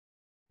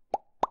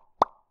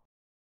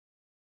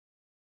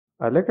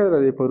هلکه د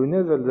دې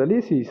پرونۍ زلزلې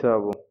څه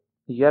حساب و؟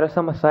 یاره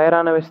سمه سایه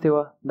رانوستې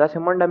وه، داسې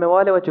منډه مې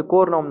والې وه چې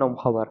کور نه هم نه وم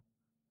خبر.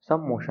 سم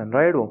موشن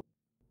رایډ و.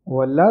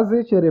 والله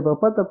زه چېرې په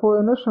پته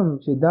پوه نه شم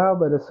چې دا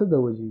به د څه د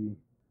وجې وي.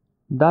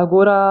 دا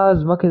ګوره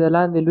ځمکې د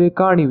لاندې لوی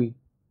کاڼي وي،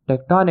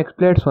 ټیکټونیک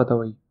پلیټس ورته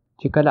وایي،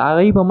 چې کله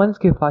هغې په منځ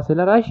کې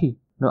فاصله راشي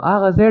نو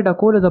هغه ځای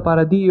ډکولو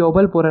دپاره دی یو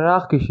بل پورې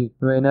راښکې شي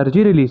نو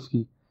انرژي ریلیز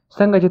کړي.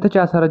 څنګه چې ته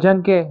چا سره جنګ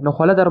کې نو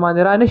خوله در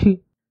باندې را نه شي.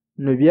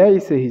 نو بیا یې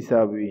څه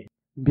حساب وي؟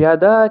 بیا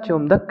دا چې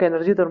همدقه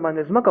انرژي در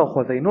باندې ځمکه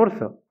وخوځوي، نور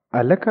څه.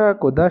 هلکه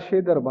کو دا شی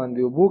در باندې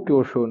اوبو کې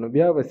وشو نو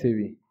بیا به څه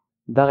وي؟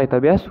 دغې ته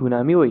بیا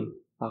سونامي وایي.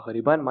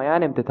 غریبان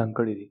میان هم ترې تنګ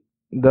کړي دي.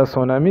 دا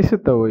سونامي څه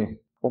ته وایي؟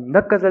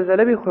 همدقه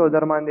زلزله وي خو یو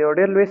در باندې یو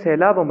ډېر لوی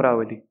سیلاب هم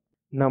راولي.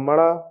 نه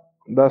مړه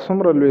دا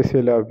څومره لوی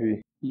سیلاب وي؟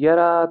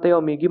 یاره ته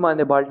یو میږي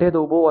باندې بالټۍ د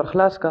اوبو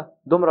ورخلاص که،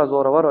 دومره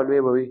زورور او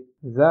لوی به وي.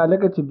 زه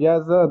هلکه چې بیا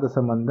زه د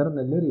سمندر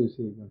نه لرې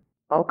اوسېږم.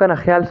 او که نه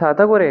خیال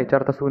ساته ګورې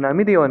چېرته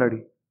سونامي دې ونه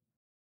ړي.